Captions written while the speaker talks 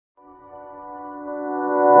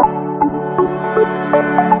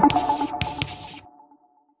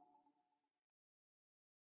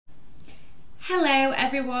Hello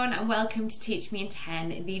everyone and welcome to Teach Me in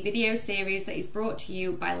 10, the video series that is brought to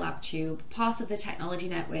you by LabTube, part of the Technology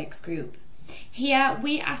Networks group. Here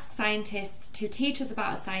we ask scientists to teach us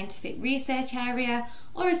about a scientific research area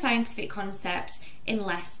or a scientific concept in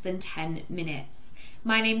less than 10 minutes.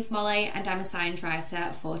 My name's Molly and I'm a science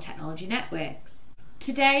writer for Technology Networks.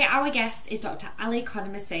 Today our guest is Dr. Ali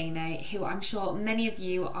Khademhosseini, who I'm sure many of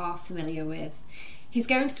you are familiar with. He's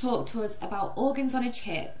going to talk to us about organs on a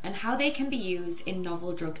chip and how they can be used in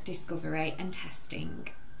novel drug discovery and testing.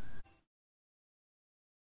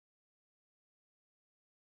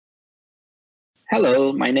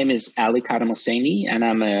 Hello, my name is Ali Khademhosseini, and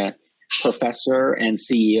I'm a professor and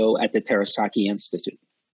CEO at the Terasaki Institute.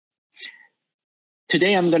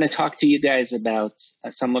 Today, I'm going to talk to you guys about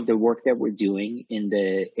some of the work that we're doing in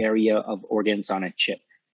the area of organs on a chip.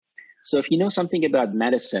 So if you know something about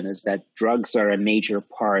medicine, is that drugs are a major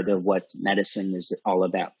part of what medicine is all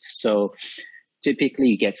about. So typically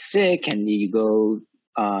you get sick and you go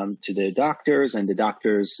to the doctors, and the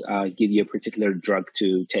doctors give you a particular drug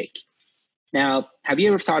to take. Now, have you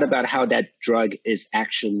ever thought about how that drug is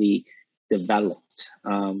actually developed?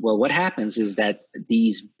 Well, what happens is that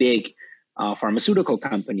these big pharmaceutical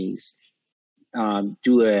companies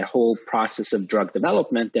do a whole process of drug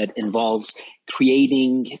development that involves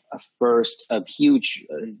creating first a huge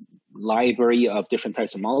library of different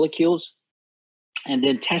types of molecules, and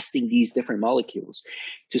then testing these different molecules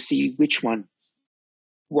to see which one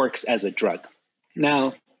works as a drug.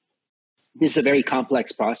 Now, this is a very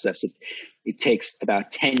complex process. It takes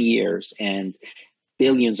about 10 years and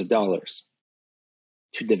billions of dollars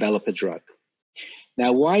to develop a drug.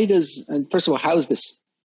 Now, first of all, how is this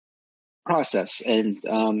process? And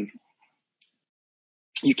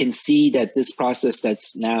you can see that this process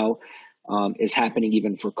that's now is happening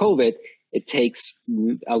even for COVID, it takes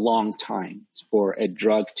a long time for a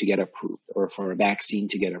drug to get approved or for a vaccine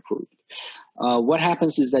to get approved. What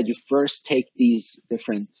happens is that you first take these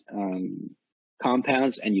different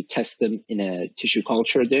compounds and you test them in a tissue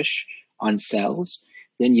culture dish on cells.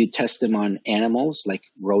 Then you test them on animals like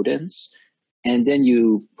rodents. And then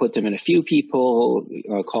you put them in a few people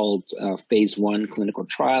called phase 1 clinical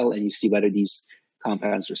trial, and you see whether these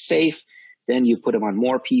compounds are safe. Then you put them on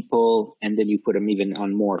more people, and then you put them even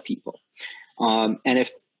on more people. And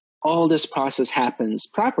if all this process happens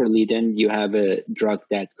properly, then you have a drug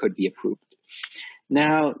that could be approved.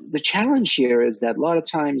 Now, the challenge here is that a lot of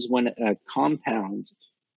times when a compound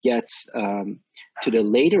gets to the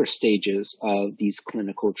later stages of these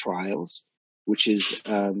clinical trials, which is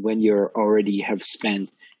when you already have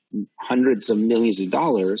spent hundreds of millions of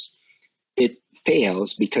dollars, it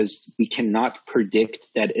fails because we cannot predict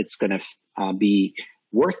that it's going to be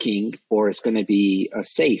working or it's going to be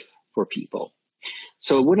safe for people.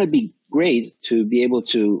 So wouldn't it be great to be able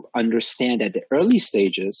to understand at the early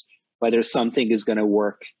stages whether something is going to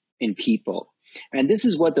work in people? And this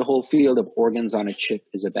is what the whole field of organs on a chip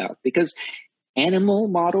is about, because animal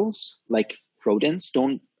models like rodents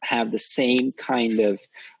don't have the same kind of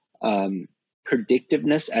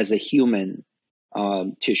predictiveness as a human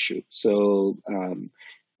tissue. So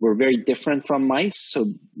we're very different from mice. So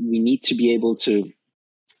we need to be able to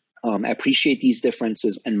appreciate these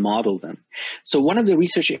differences and model them. So one of the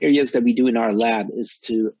research areas that we do in our lab is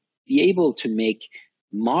to be able to make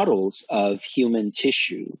models of human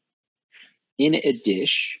tissue in a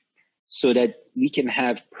dish so that we can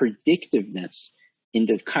have predictiveness in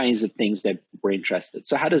the kinds of things that we're interested.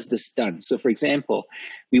 So how does this done? So for example,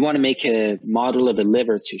 we want to make a model of a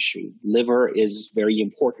liver tissue. Liver is very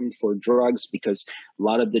important for drugs because a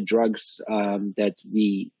lot of the drugs that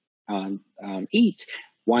we eat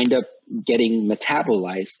wind up getting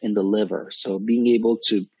metabolized in the liver. So being able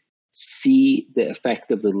to see the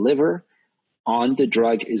effect of the liver on the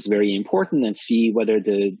drug is very important, and see whether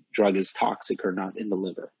the drug is toxic or not in the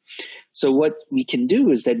liver. So what we can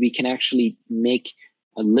do is that we can actually make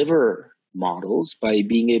liver models by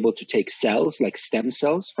being able to take cells like stem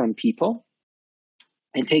cells from people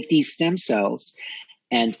and take these stem cells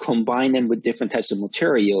and combine them with different types of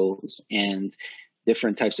materials and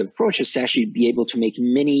different types of approaches to actually be able to make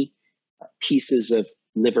many pieces of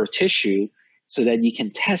liver tissue so that you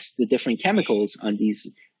can test the different chemicals on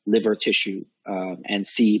these liver tissue and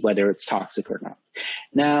see whether it's toxic or not.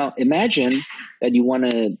 Now, imagine that you want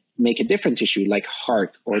to make a different tissue like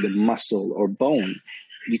heart or the muscle or bone.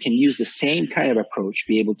 You can use the same kind of approach,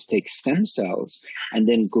 be able to take stem cells and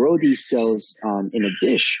then grow these cells in a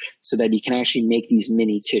dish so that you can actually make these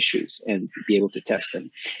mini tissues and be able to test them.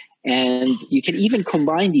 And you can even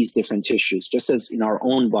combine these different tissues, just as in our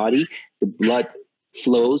own body, the blood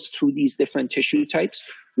flows through these different tissue types.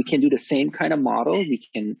 We can do the same kind of model. We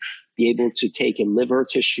can be able to take a liver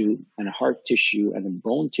tissue and a heart tissue and a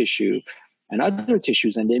bone tissue and other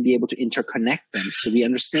tissues and then be able to interconnect them. So we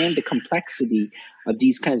understand the complexity of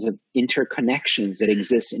these kinds of interconnections that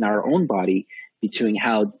exist in our own body between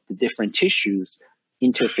how the different tissues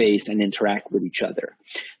interface and interact with each other.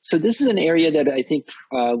 So this is an area that I think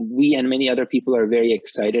we and many other people are very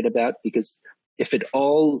excited about, because if it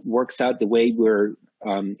all works out the way we're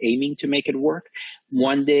aiming to make it work,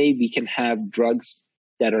 one day we can have drugs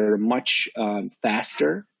that are much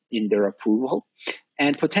faster in their approval.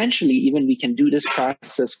 And potentially even we can do this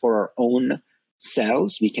process for our own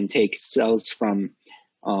cells. We can take cells from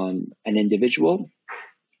an individual,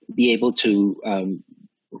 be able to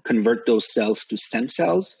convert those cells to stem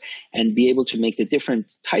cells, and be able to make the different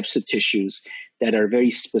types of tissues that are very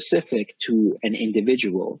specific to an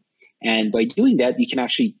individual. And by doing that, you can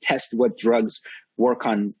actually test what drugs work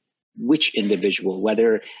on which individual,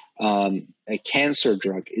 whether a cancer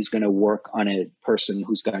drug is going to work on a person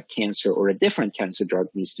who's got cancer, or a different cancer drug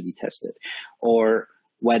needs to be tested, or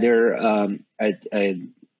whether a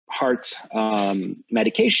heart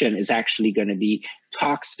medication is actually going to be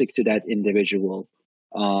toxic to that individual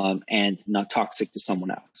and not toxic to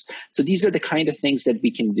someone else. So these are the kind of things that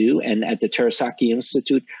we can do. And at the Terasaki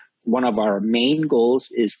Institute, one of our main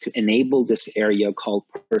goals is to enable this area called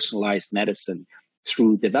personalized medicine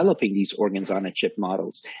through developing these organs on a chip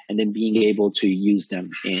models and then being able to use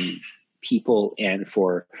them in people and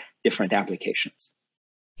for different applications.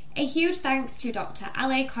 A huge thanks to Dr.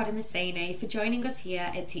 Ale Khademhosseini for joining us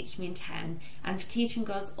here at Teach Me in 10 and for teaching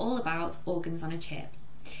us all about organs on a chip.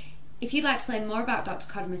 If you'd like to learn more about Dr.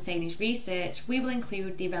 Khademhosseini's research, we will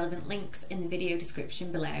include the relevant links in the video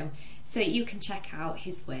description below so that you can check out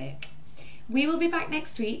his work. We will be back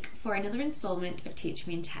next week for another instalment of Teach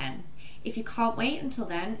Me in 10. If you can't wait until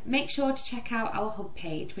then, make sure to check out our hub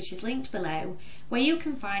page, which is linked below, where you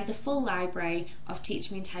can find the full library of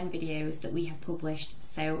Teach Me in 10 videos that we have published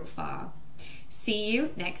so far. See you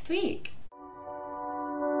next week.